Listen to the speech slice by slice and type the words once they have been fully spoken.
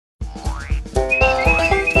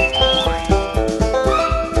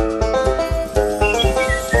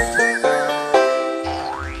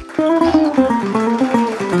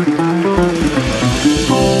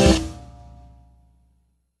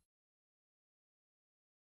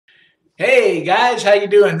Hey guys, how you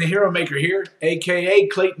doing? The Hero Maker here, aka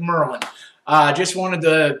Clayton Merlin. Just wanted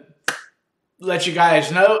to let you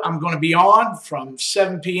guys know I'm going to be on from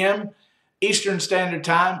 7 p.m. Eastern Standard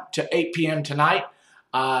Time to 8 p.m. tonight,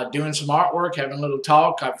 doing some artwork, having a little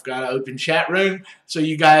talk. I've got an open chat room, so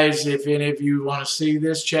you guys, if any of you want to see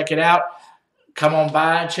this, check it out. Come on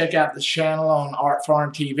by, check out the channel on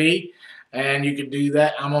ArtFarmTV, and you can do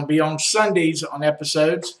that. I'm going to be on Sundays on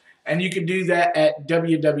episodes, and you can do that at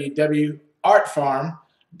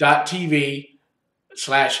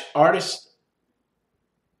www.artfarm.tv/artist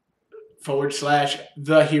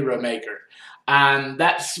 /the Hero Maker. And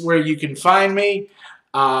that's where you can find me.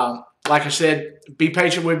 Like I said, be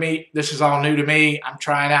patient with me. This is all new to me. I'm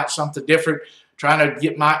trying out something different, trying to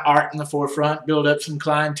get my art in the forefront, build up some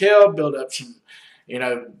clientele, build up some,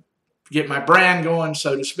 get my brand going,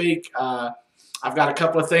 so to speak. I've got a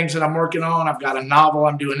couple of things that I'm working on. I've got a novel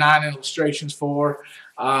I'm doing 9 illustrations for.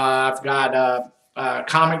 I've got a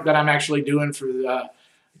comic that I'm actually doing for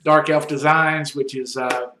Dark Elf Designs, which is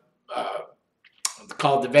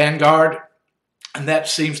called The Vanguard. And that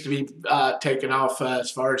seems to be taking off as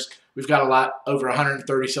far as we've got over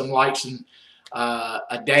 130 some likes in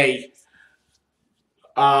a day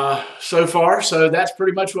so far. So that's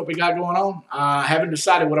pretty much what we got going on. I haven't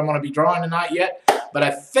decided what I'm going to be drawing tonight yet, but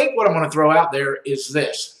I think what I'm going to throw out there is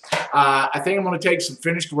this. I think I'm going to take some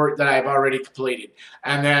finished work that I've already completed,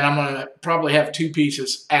 and then I'm going to probably have 2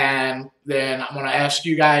 pieces, and then I'm going to ask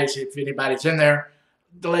you guys, if anybody's in there,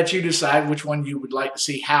 to let you decide which one you would like to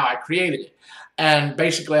see how I created it. And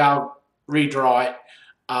basically I'll redraw it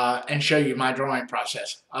and show you my drawing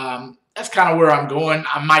process. That's kind of where I'm going.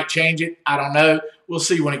 I might change it. I don't know. We'll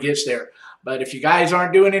see when it gets there. But if you guys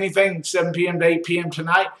aren't doing anything 7 p.m. to 8 p.m.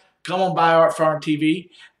 tonight, come on by Art Farm TV,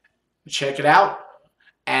 check it out,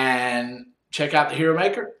 and check out the Hero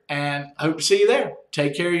Maker, and I hope to see you there.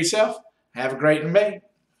 Take care of yourself. Have a great day.